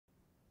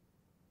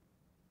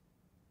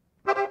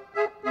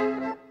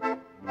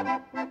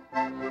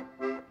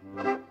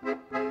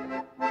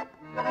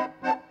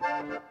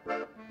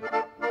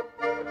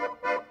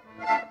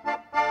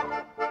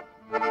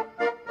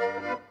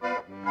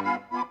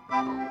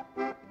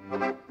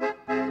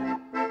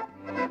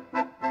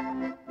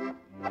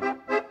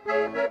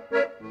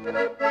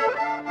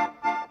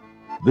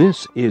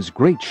This is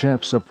Great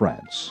Chefs of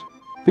France,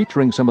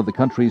 featuring some of the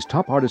country's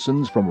top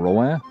artisans from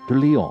Rouen to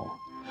Lyon,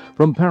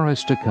 from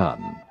Paris to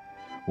Cannes.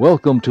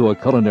 Welcome to a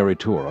culinary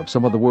tour of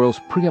some of the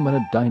world's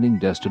preeminent dining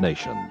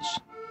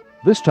destinations.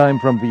 This time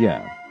from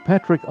Vienna,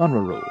 Patrick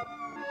Henry.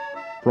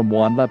 From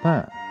Juan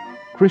Lapin,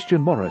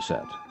 Christian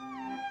Morissette.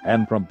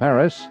 And from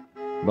Paris,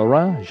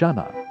 Laurent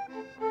Janat.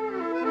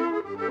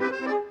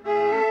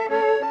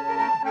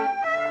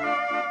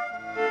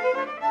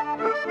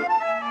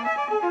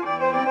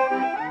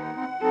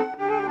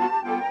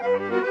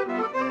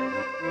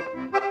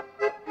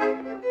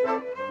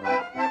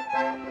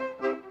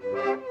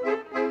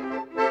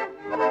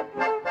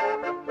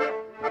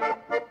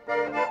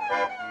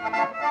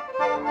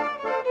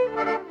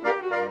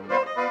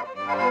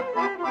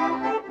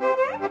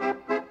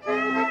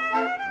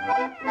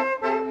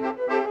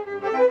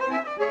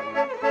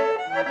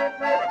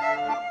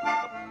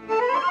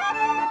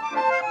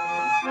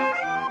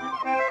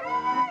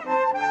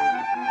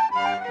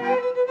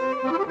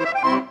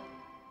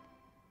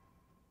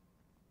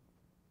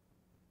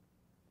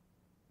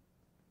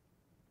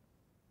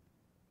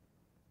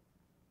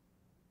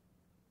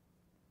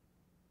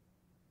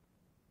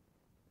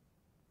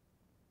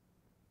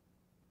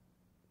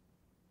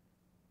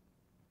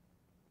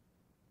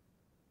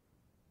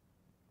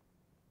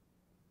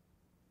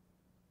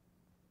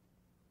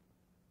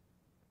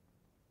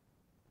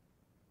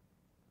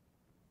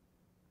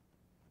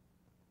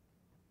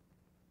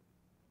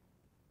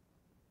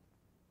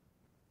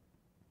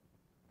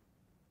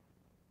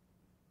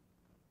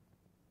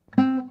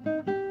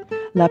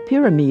 La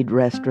Pyramide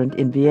restaurant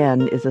in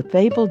Vienne is a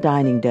fabled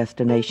dining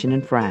destination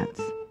in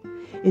France.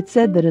 It's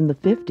said that in the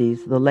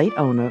 50s, the late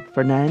owner,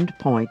 Fernand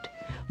Point,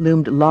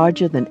 loomed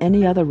larger than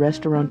any other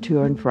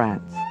restaurateur in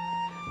France.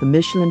 The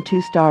Michelin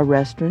two-star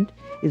restaurant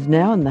is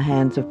now in the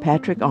hands of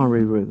Patrick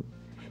Henry.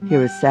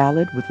 Here is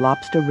salad with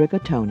lobster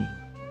rigatoni.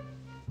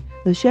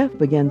 The chef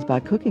begins by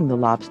cooking the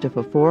lobster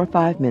for 4 or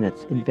 5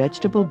 minutes in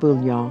vegetable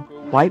bouillon,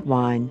 white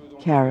wine,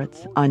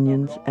 carrots,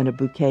 onions, and a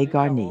bouquet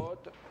garni.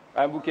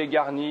 Un bouquet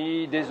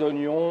garni, des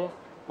oignons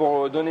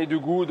pour donner du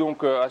goût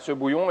donc à ce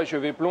bouillon, et je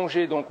vais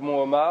plonger donc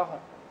mon homard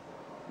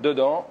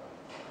dedans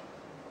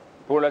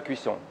pour la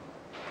cuisson.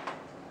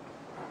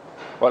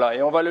 Voilà,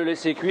 et on va le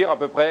laisser cuire à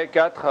peu près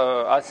 4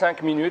 à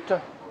 5 minutes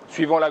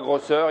suivant la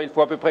grosseur. Il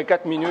faut à peu près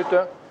 4 minutes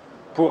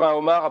pour un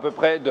homard à peu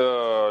près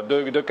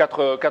de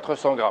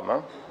 400 grammes.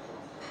 Hein.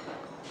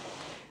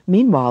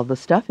 Meanwhile, the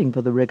stuffing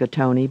for the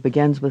rigatoni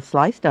begins with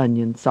sliced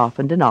onions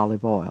softened in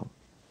olive oil.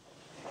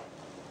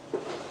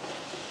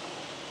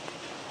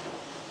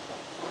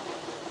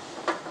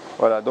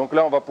 Voilà, donc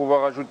là on va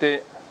pouvoir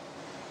ajouter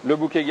le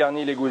bouquet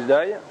garni, les gousses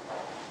d'ail.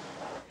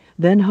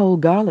 Then whole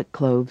garlic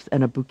cloves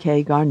and a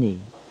bouquet garni.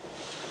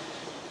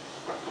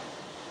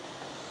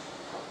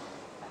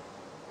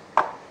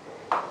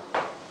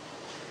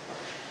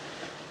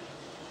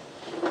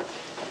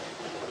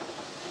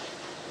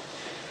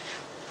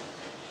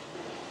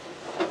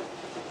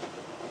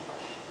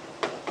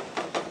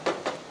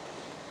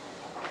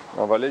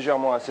 On va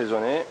légèrement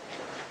assaisonner.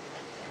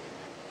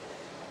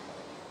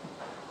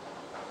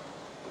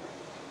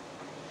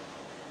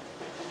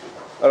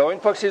 Alors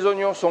une fois que ces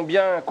oignons sont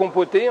bien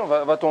compotés,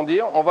 va-t-on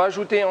dire, on va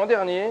ajouter en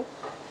dernier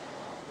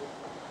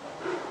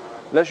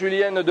la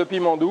julienne de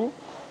piment doux.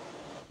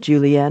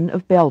 Julienne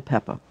of bell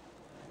pepper.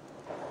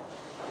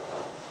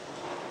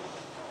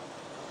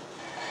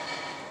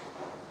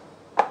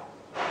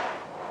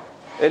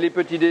 Et les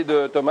petits dés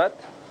de tomates.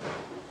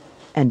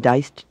 And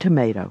diced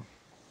tomato.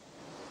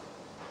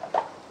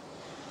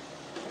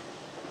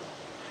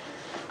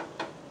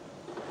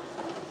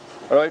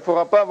 Alors il ne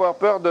faudra pas avoir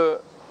peur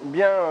de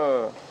bien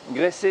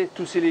graisser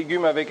tous ces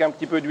légumes avec un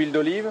petit peu d'huile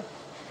d'olive.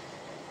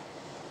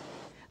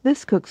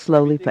 This cooks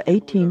slowly for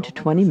 18 to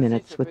 20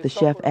 minutes with the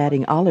chef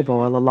adding olive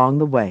oil along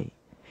the way.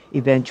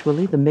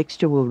 Eventually, the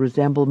mixture will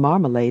resemble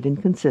marmalade in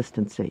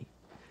consistency.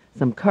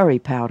 Some curry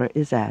powder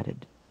is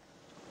added.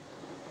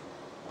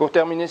 Pour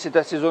terminer cet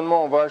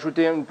assaisonnement, on va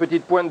ajouter une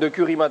petite pointe de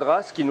curry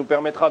madras qui nous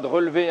permettra de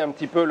relever un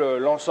petit peu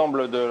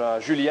l'ensemble de la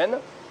julienne.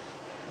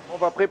 On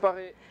va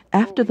préparer...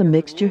 After the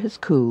mixture has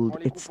cooled,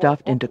 it's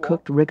stuffed into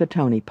cooked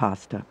rigatoni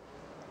pasta.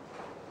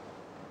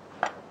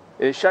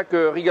 Et chaque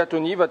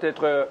rigatoni va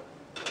être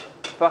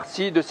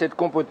farci de cette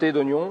compotée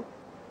d'oignons.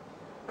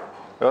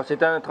 Alors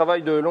c'est un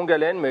travail de longue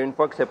haleine, mais une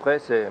fois que c'est prêt,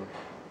 c'est...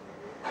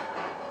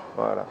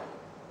 Voilà.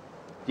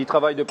 Petit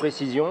travail de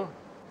précision.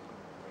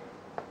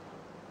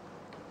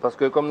 Parce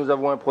que comme nous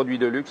avons un produit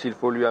de luxe, il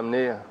faut lui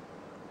amener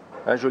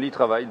un joli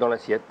travail dans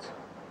l'assiette.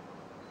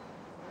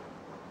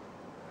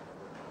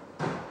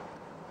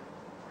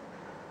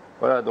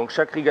 Voilà, donc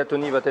chaque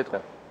rigatoni va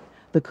être...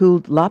 The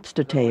cooled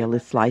lobster tail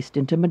is sliced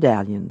into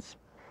medallions.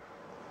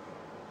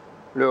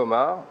 Le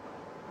homard.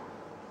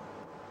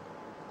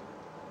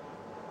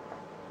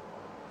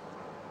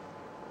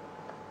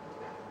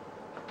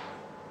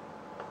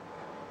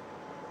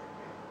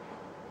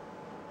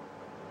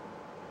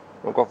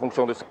 Donc en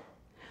fonction de ça.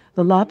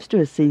 The lobster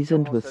is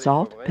seasoned with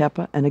salt,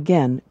 pepper, and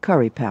again,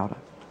 curry powder.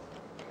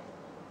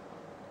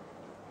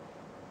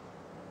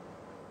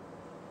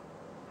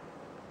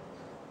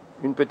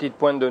 une petite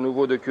pointe de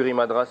nouveau de curry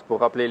madras pour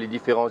rappeler les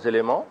différents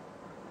éléments.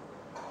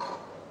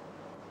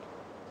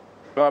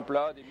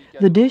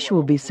 The dish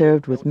will be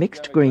served with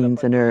mixed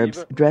greens and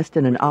herbs dressed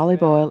in an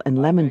olive oil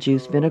and lemon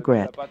juice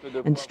vinaigrette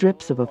and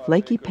strips of a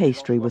flaky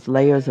pastry with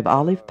layers of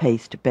olive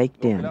paste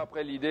baked in.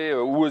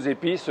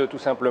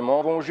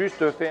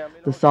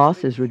 The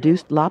sauce is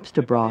reduced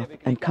lobster broth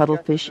and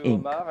cuttlefish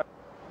ink.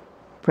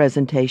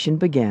 Presentation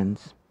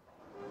begins.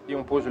 Si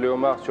on pose le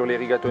homard sur les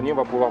rigatoni, on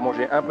va pouvoir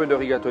manger un peu de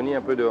rigatoni,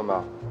 un peu de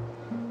homard.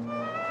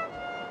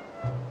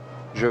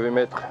 Je vais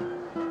mettre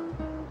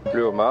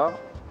le homard.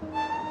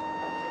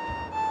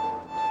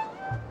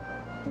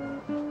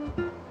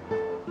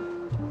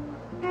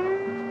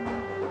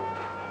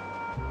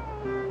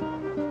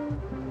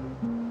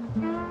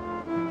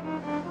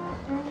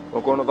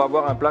 Donc on va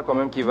avoir un plat quand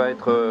même qui va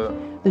être...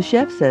 The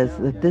chef says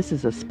that this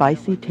is a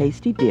spicy,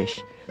 tasty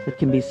dish that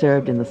can be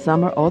served in the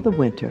summer or the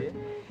winter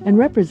and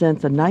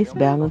represents a nice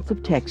balance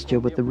of texture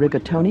with the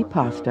rigatoni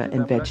pasta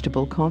and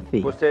vegetable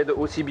confit. Possède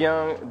aussi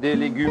bien des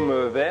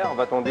légumes verts,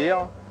 va-t-on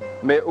dire,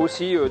 mais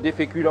aussi des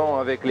féculents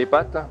avec les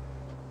pâtes.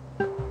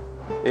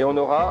 Et on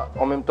aura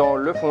en même temps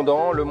le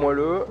fondant, le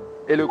moelleux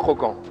et le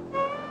croquant.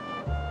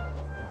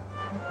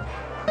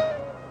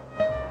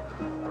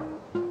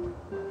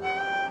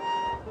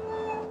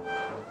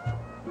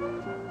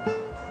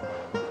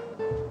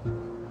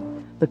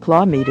 The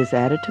claw meat is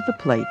added to the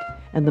plate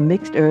and the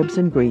mixed herbs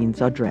and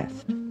greens are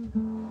dressed.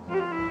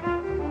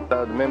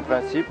 Même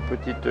principe,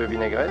 petite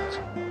vinaigrette.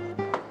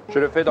 Je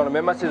le fais dans le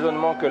même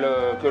assaisonnement que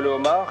le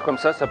homard, comme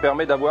ça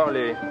permet d'avoir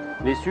les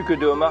sucs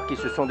de homard qui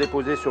se sont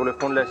déposés sur le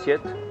fond de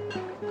l'assiette,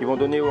 qui vont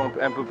donner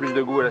un peu plus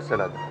de goût à la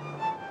salade.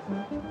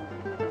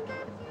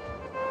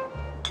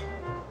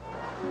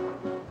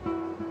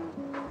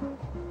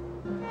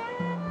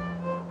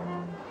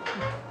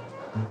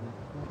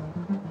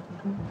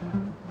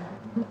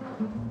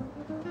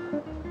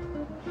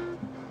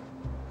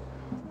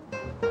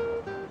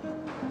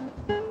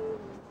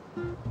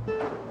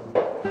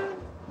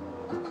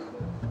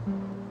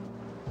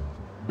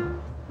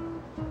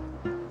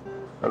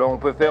 Alors on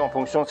peut faire en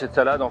fonction de cette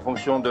salade, en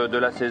fonction de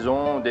la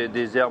saison,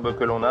 des herbes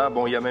que l'on a.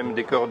 Bon, il y a même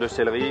des cœurs de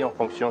céleri en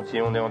fonction si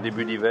on est en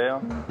début d'hiver.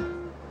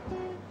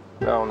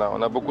 Là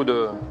on a beaucoup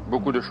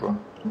de choix.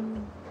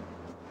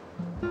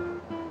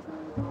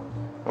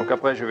 Donc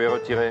après je vais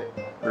retirer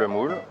le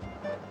moule.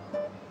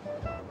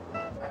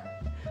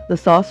 The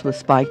sauce was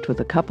spiked with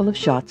a couple of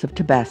shots of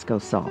Tabasco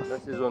sauce.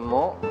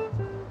 L'assaisonnement.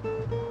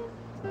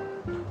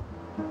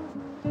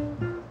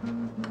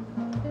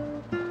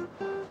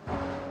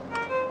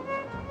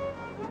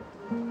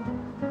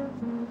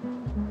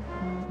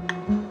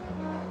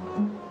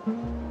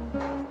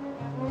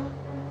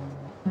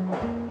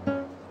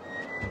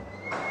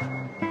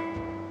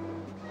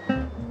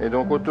 Et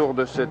donc autour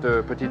de cette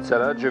petite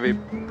salade, je vais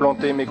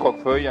planter mes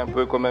croque-feuilles un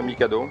peu comme un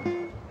mikado.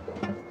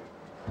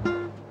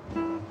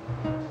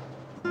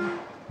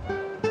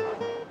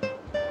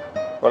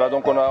 Voilà,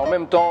 donc on a en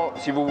même temps,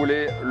 si vous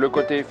voulez, le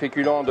côté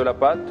féculent de la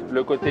pâte,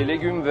 le côté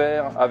légumes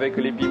verts avec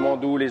les piments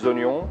doux, les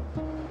oignons.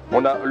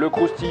 On a le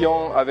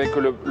croustillant avec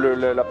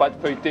la pâte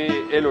feuilletée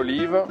et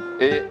l'olive.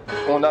 Et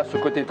on a ce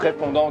côté très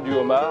fondant du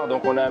homard.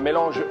 Donc on a un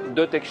mélange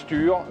de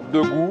textures,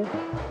 de goût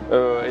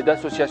et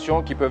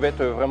d'associations qui peuvent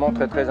être vraiment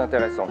très très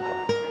intéressantes.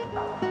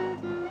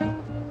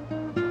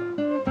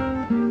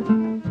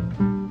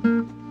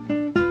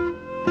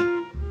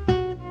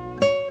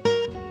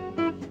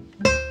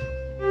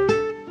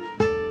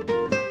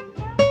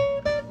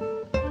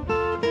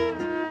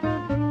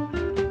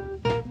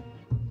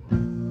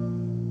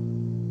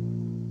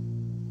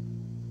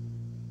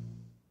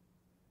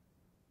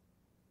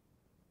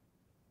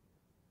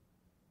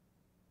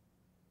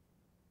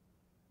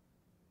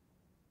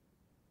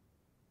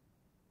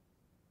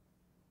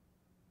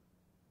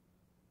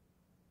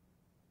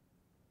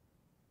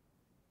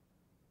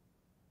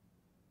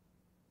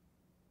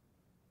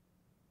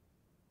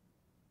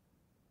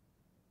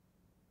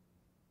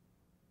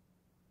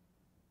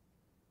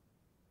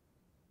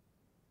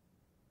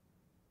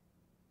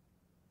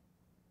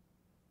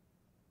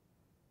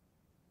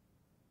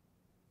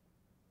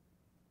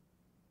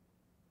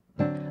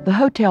 The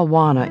Hotel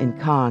Wana in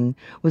Cannes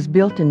was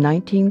built in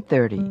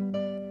 1930,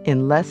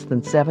 in less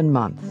than 7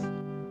 months.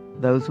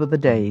 Those were the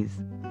days.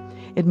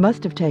 It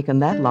must have taken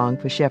that long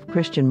for Chef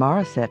Christian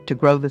Morissette to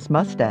grow this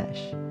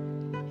mustache.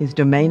 His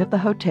domain at the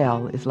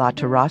hotel is La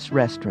Terrasse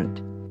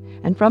Restaurant,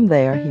 and from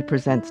there he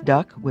presents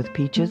duck with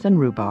peaches and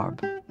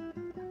rhubarb.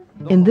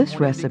 In this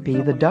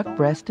recipe, the duck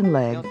breast and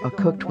leg are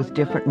cooked with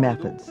different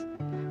methods,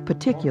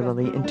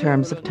 particularly in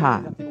terms of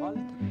time.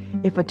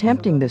 If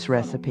attempting this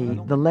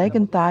recipe, the leg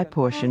and thigh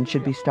portion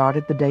should be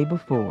started the day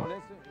before.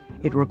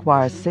 It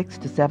requires 6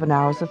 to 7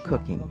 hours of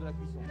cooking.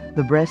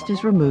 The breast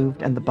is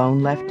removed and the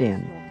bone left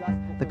in.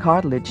 The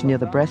cartilage near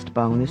the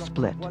breastbone is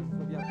split.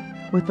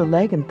 With the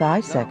leg and thigh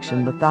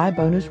section, the thigh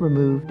bone is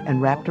removed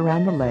and wrapped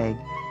around the leg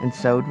and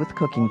sewed with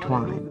cooking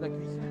twine.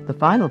 The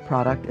final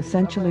product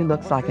essentially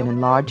looks like an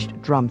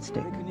enlarged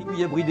drumstick.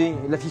 L'aiguille à brider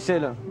la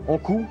ficelle, on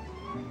coud,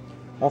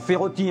 on fait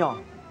rôtir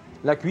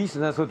la cuisse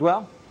d'un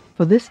sautoir.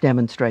 For this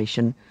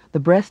demonstration, the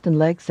breast and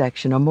leg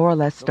section are more or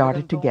less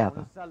started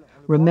together.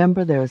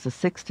 Remember, there is a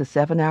 6 to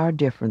 7 hour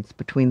difference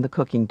between the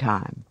cooking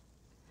time.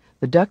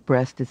 The duck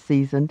breast is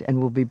seasoned and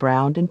will be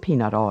browned in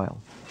peanut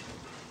oil.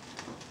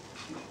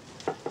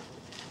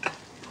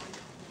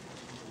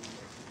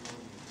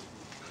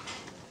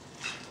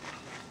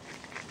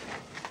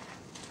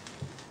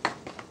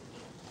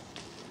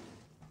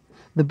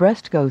 The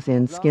breast goes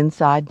in skin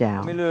side down.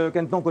 On met le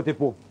caneton côté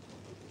peau.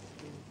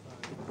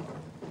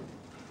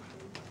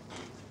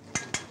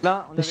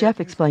 The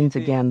chef explains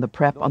again the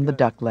prep on the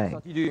duck leg.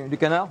 Sorti du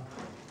canard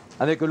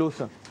avec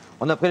l'os.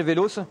 On a prélevé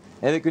l'os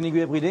et avec une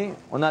aiguille bridée,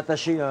 on a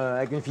attaché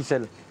avec une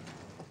ficelle.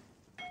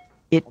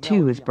 It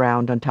too is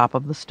browned on top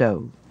of the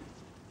stove.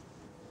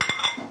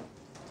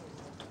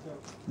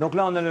 Donc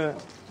là, on a vous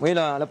voyez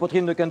la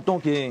poitrine de caneton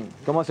qui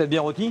commence à être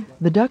bien rôtie.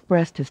 The duck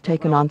breast has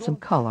taken on some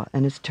color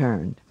and is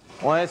turned.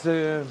 On laisse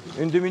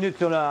 1-2 minutes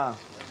sur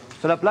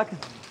la plaque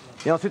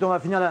et ensuite on va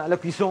finir la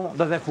cuisson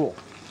dans un four.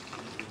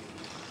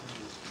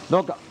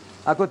 Donc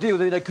à côté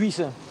vous avez la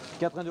cuisse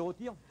qui est en train de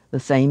rôtir. The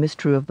same is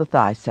true of the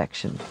thigh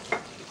section.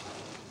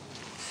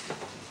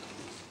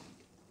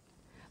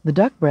 The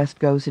duck breast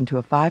goes into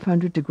a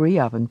 500-degree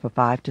oven for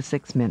 5 to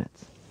 6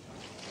 minutes.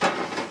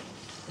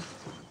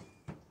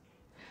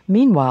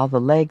 Meanwhile, the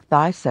leg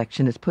thigh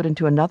section is put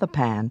into another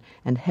pan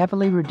and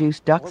heavily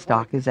reduced duck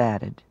stock is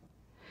added.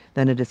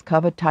 Then it is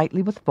covered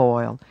tightly with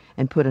foil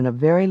and put in a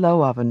very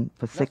low oven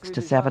for 6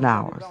 to 7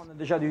 hours. On a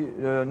déjà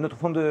notre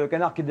fond de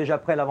canard qui est déjà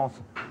prêt à l'avance.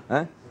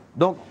 Hein?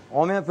 Donc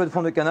on met un peu de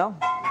fond de canard.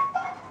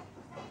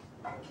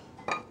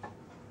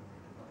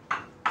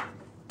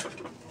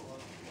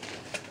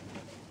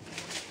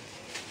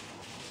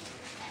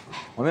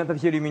 On met un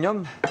papier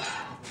aluminium.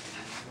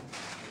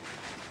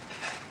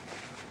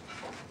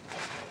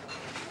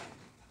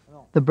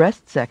 The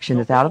breast section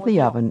is out of the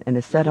oven and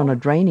is set on a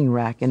draining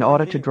rack in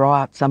order to draw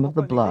out some of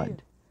the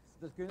blood.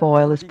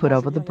 Foil is put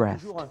over the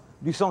breast.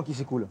 Du sang qui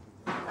s'écoule.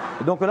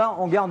 Et donc là,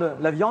 on garde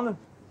la viande,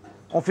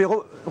 on fait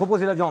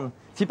reposer la viande.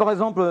 Si par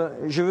exemple,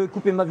 je veux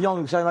couper ma viande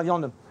ou serrer ma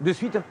viande de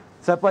suite,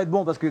 ça va pas être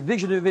bon parce que dès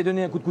que je vais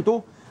donner un coup de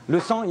couteau,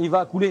 le sang il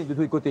va couler de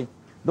tous les côtés.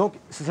 Donc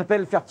ça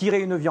s'appelle faire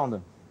tirer une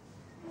viande.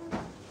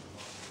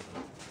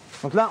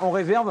 Donc là, on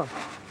réserve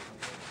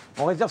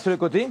sur le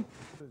côté.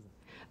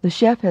 The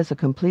chef has a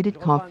completed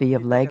confit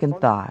of leg and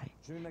thigh.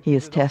 He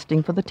is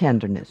testing for the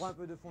tenderness.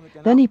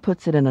 Then he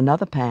puts it in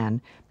another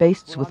pan,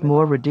 bastes with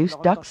more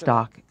reduced duck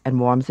stock, and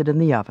warms it in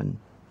the oven.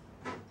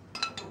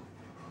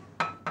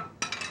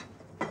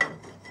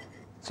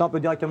 Ça, on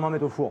peut directement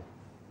mettre au four.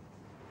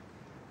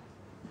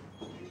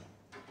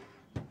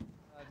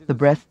 The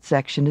breast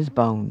section is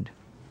boned.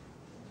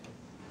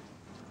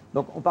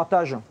 Donc on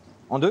partage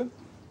en deux.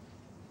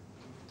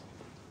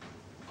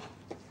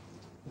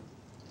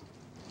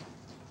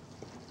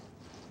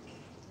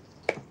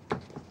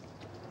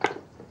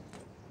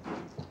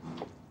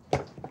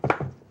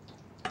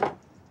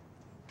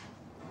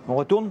 On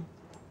retourne.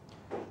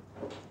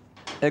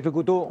 Avec le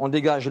couteau, on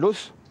dégage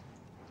l'os.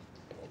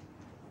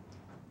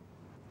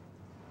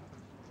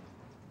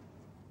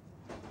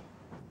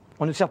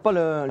 On ne serre pas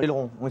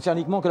l'aileron, on ne serre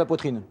uniquement que la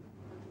poitrine.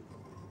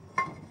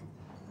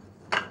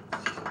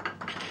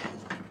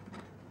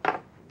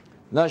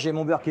 Là, j'ai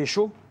mon beurre qui est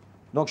chaud,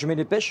 donc je mets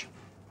les pêches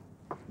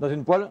dans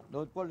une poêle. Dans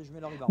l'autre poêle, je mets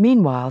la rhubarbe.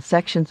 Meanwhile,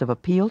 sections of a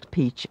peeled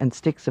peach and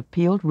sticks of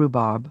peeled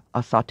rhubarb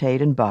are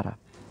sautéed in butter.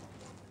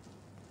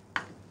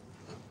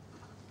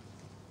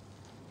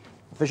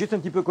 On fait juste un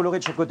petit peu colorer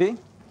de chaque côté.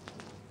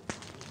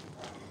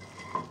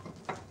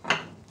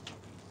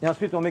 Et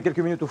ensuite, on met quelques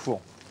minutes au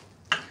four.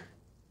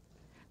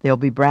 They'll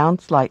be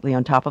browned slightly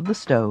on top of the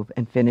stove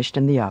and finished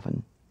in the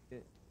oven.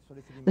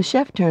 The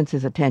chef turns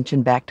his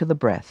attention back to the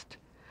breast.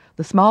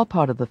 The small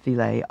part of the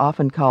filet,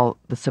 often called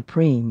the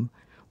supreme,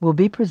 will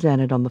be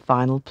presented on the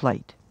final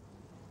plate.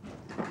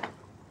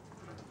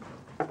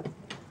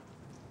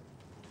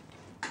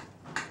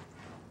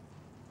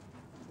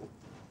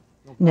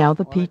 Now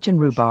the peach and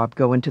rhubarb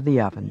go into the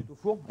oven. Au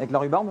four avec la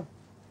rhubarbe.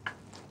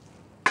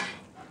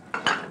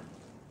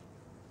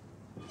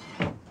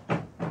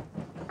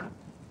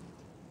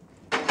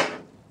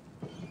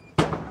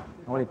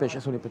 On les pêche,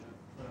 elles sont les pêches.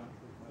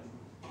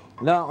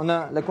 Là, on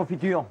a la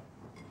confiture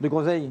de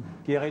groseille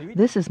qui est réduite.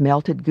 This is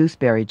melted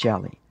gooseberry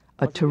jelly,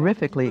 a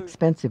terrifically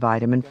expensive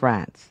item in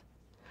France.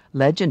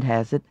 Legend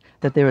has it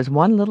that there is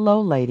one little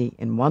old lady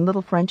in one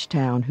little French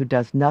town who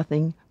does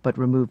nothing but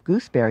remove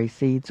gooseberry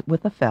seeds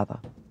with a feather.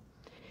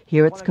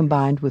 Here it's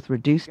combined with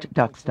reduced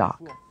duck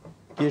stock.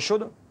 Qui est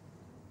chaude.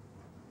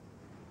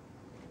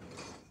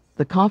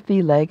 The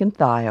confit leg and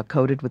thigh are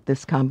coated with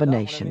this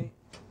combination.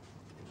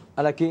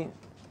 À laquer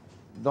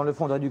dans le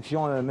fond de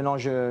réduction,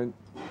 mélange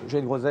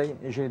gelée de groseille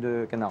et gelée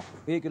de canard.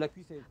 Vous voyez que la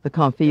cuisse est The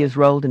confit is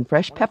rolled in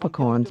fresh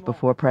peppercorns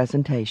before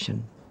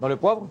presentation. dans le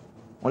poivre,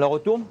 on la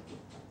retourne.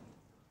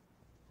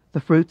 The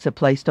fruits are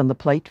placed on the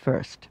plate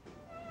first.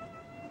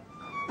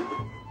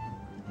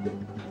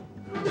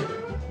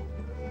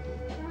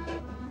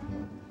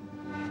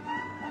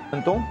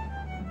 Un ton,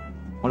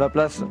 on la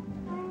place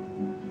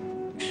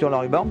sur la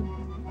rhubarbe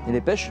et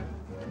les pêches.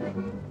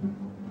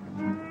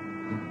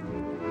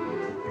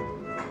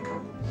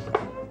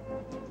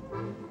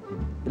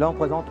 Là, on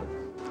présente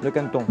le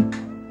canneton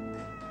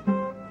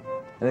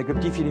avec le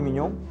petit filet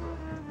mignon.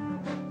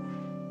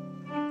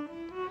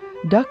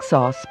 Duck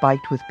sauce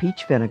spiked with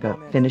peach vinegar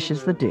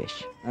finishes the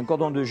dish. Un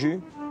cordon de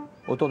jus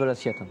autour de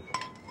l'assiette.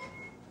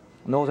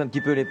 On arrose un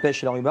petit peu les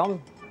pêches et la rhubarbe.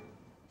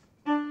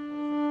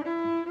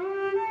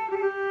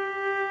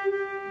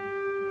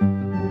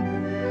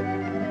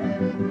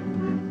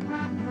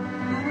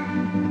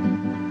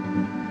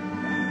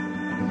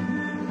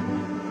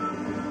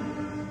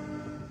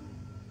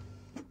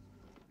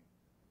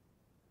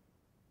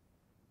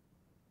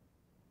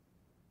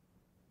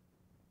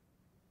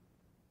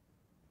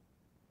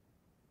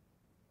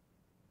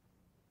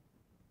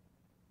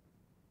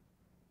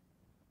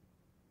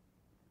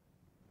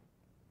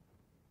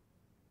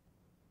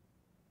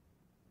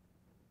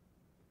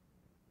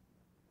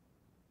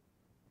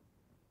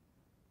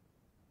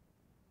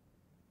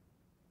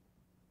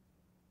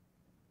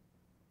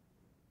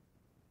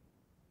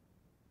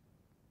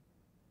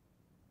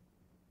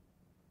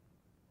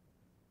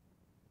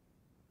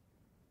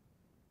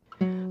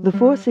 The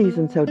Four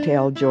Seasons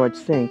Hotel George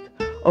V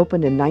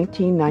opened in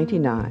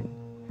 1999,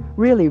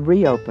 really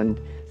reopened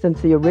since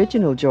the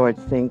original George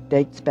V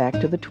dates back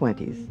to the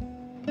 20s.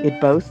 It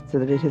boasts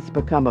that it has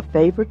become a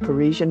favorite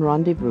Parisian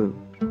rendezvous.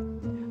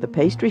 The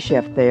pastry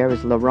chef there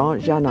is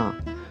Laurent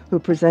Janat, who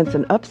presents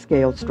an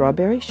upscale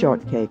strawberry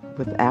shortcake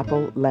with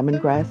apple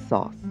lemongrass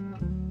sauce.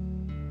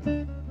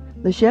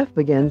 The chef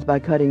begins by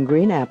cutting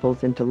green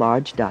apples into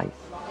large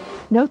dice.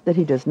 Note that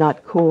he does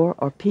not core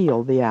or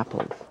peel the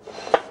apples.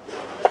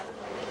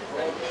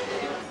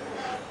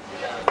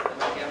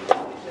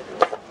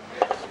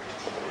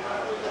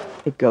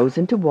 It goes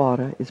into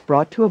water, is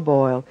brought to a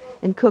boil,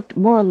 and cooked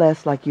more or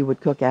less like you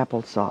would cook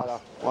applesauce. Voilà.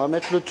 On va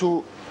mettre le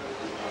tout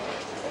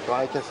dans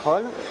la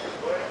casserole.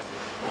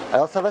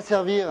 Alors ça va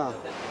servir.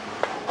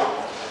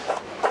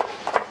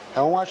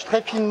 Alors on hache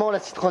très finement la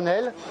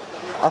citronnelle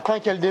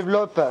afin qu'elle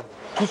développe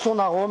tout son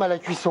arôme à la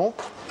cuisson.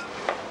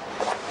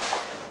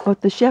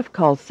 What the chef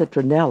calls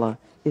citronella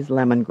is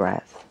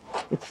lemongrass.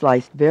 It's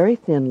sliced very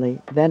thinly,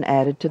 then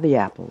added to the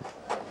apples.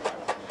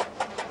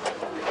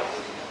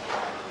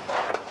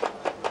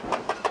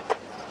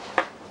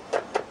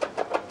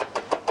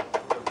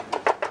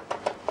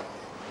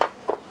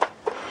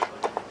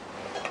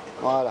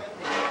 Voilà.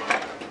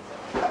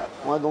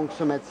 On va donc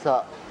se mettre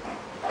ça,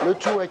 le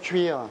tout à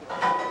cuire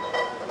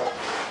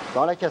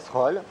dans la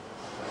casserole.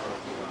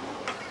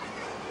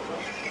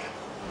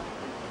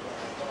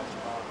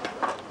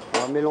 On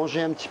va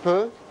mélanger un petit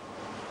peu.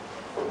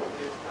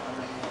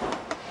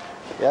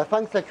 Et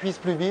afin que ça cuise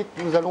plus vite,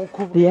 nous allons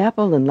couvrir. The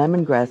apple and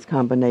lemongrass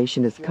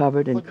combination is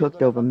covered and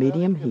cooked over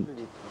medium heat.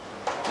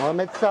 On va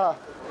mettre ça.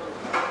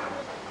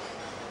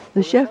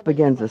 The chef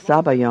begins a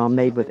sabayon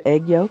made with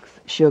egg yolks,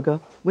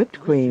 sugar,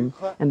 whipped cream,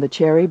 and the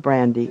cherry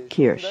brandy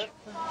kirsch.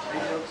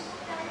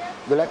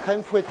 De la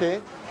crème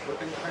fouettée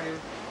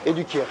et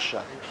du kirsch.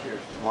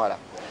 Voilà.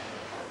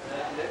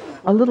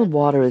 A little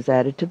water is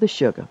added to the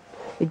sugar.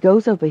 It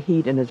goes over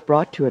heat and is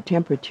brought to a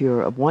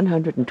temperature of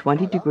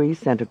 120 degrees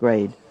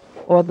centigrade,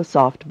 or the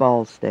soft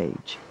ball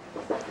stage.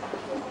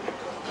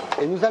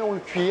 Et nous allons le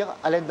cuire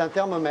à l'aide d'un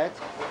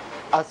thermomètre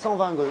à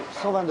 120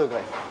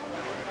 degrés.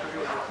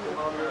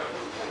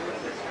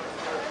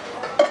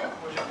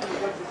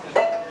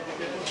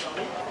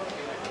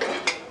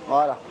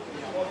 Voilà.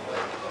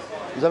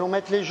 Nous allons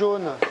mettre les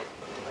jaunes.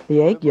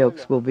 The egg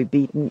yolks will be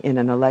beaten in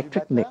an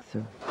electric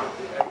mixer.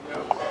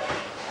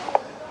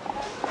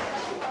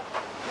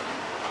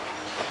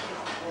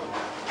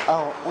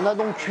 Alors, on a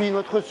donc cuit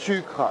notre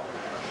sucre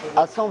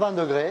à 120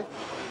 degrés.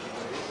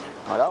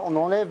 Voilà, on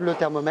enlève le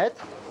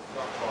thermomètre.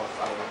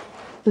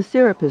 The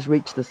syrup has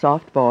reached the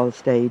soft ball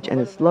stage and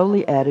is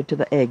slowly added to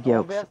the egg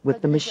yolks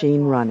with the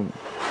machine running.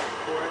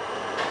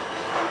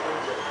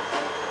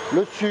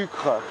 Le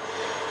sucre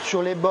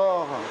sur les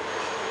bords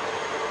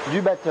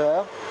du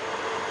batteur.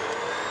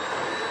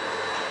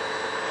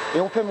 Et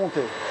on fait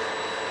monter.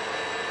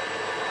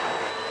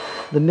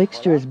 The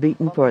mixture is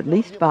beaten for at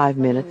least 5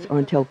 minutes or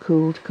until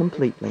cooled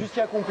completely.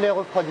 Jusqu'à complet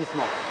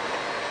refroidissement.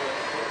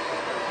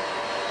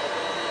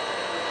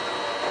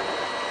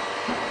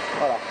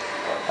 Voilà.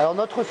 Alors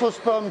notre sauce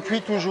pomme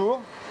cuit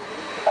toujours.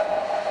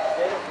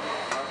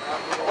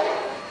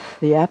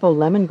 The apple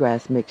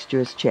lemongrass mixture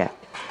is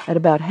checked. At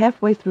about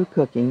halfway through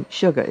cooking,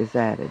 sugar is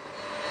added.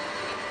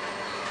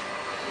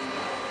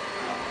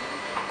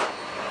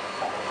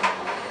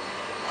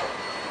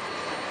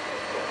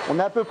 On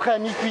est à peu près à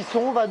mi-cuisson,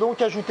 on va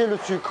donc ajouter le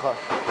sucre.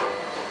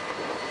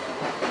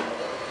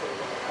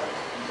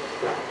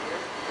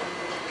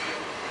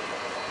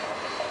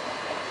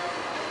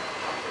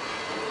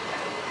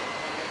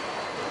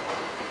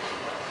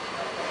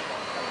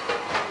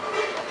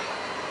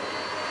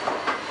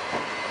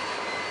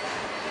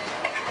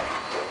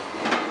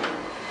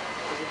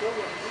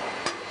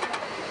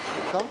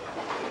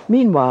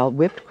 Meanwhile,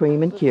 whipped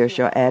cream and kirsch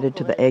are added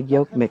to the egg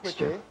yolk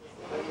mixture.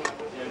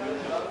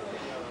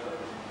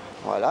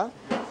 Voilà.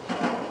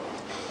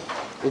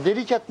 Et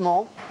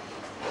délicatement,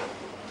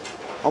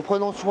 en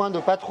prenant soin de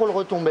ne pas trop le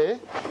retomber,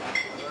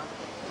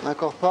 on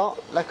incorpore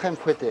la crème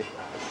fouettée.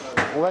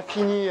 On va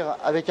finir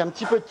avec un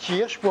petit peu de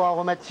kirsch pour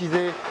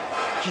aromatiser,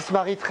 qui se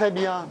marie très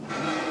bien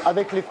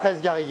avec les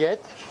fraises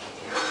gariguettes.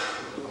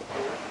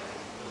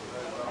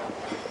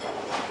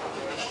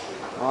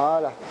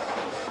 Voilà.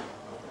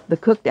 The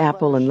cooked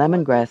apple and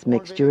lemongrass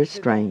mixture is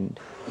strained.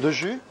 De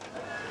jus.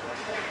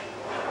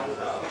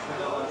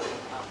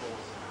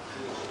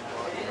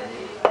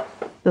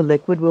 The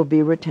liquid will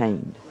be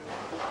retained.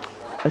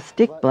 A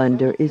stick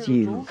blender is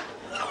used.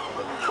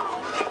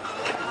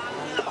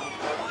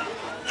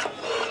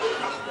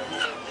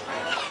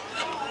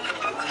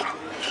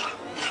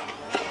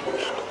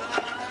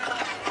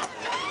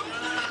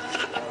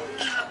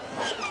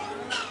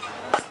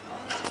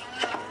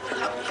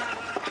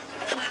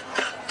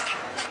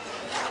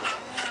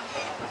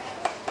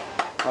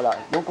 Voilà,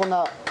 donc on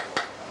a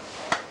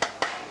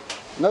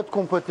notre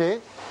compoté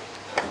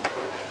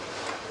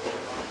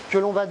que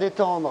l'on va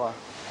détendre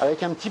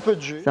avec un petit peu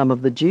de jus. Some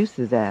of the juice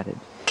is added.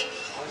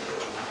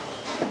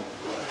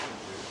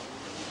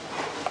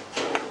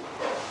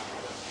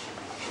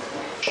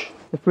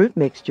 The fruit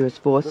mixture is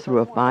forced through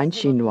a fine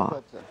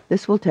chinois.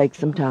 This will take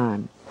some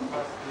time.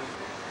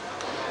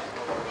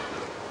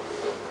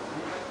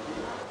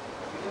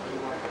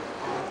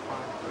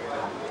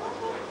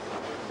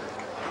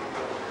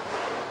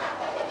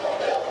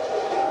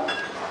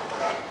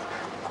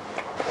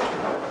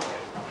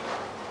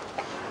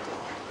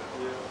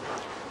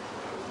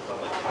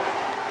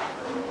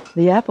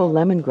 The apple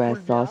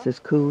lemongrass sauce is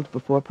cooled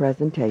before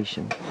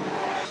presentation.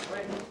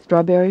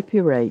 Strawberry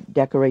puree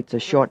decorates a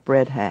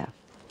shortbread half.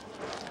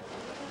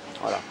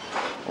 Voilà.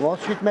 On va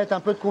ensuite mettre un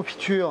peu de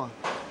confiture.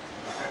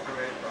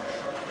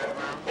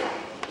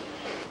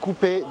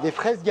 Couper des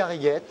fraises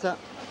gariguettes.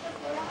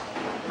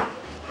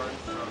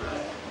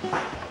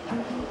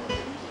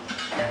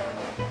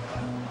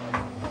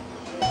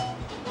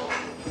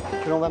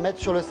 Que l'on va mettre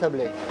sur le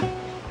sablé.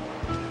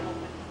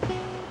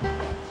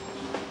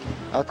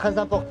 Alors, très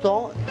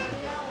important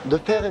de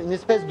faire une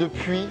espèce de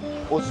puits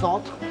au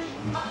centre.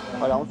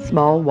 Voilà, ensuite,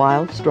 Small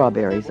wild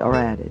strawberries are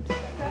added.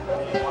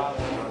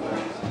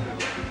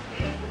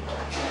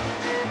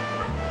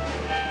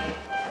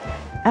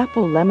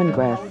 Apple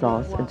lemongrass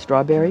sauce and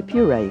strawberry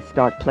puree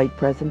start plate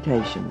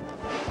presentation.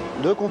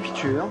 de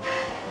confiture.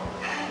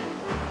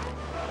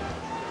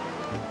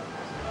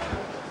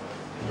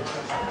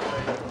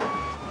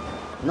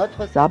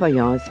 Notre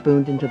Sabayon is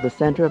spooned into the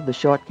center of the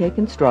shortcake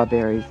and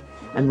strawberries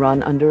and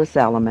run under a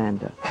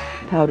salamander.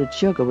 Powdered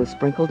sugar was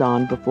sprinkled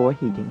on before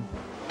heating.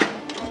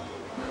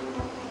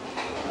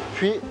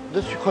 puis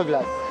de sucre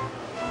glace.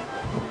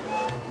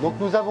 Donc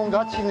nous avons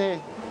gratiné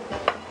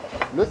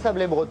le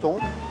sablé breton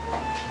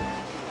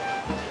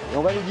et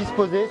on va les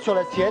disposer sur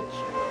l'assiette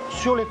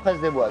sur les fraises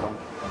des bois. Donc,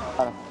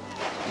 voilà.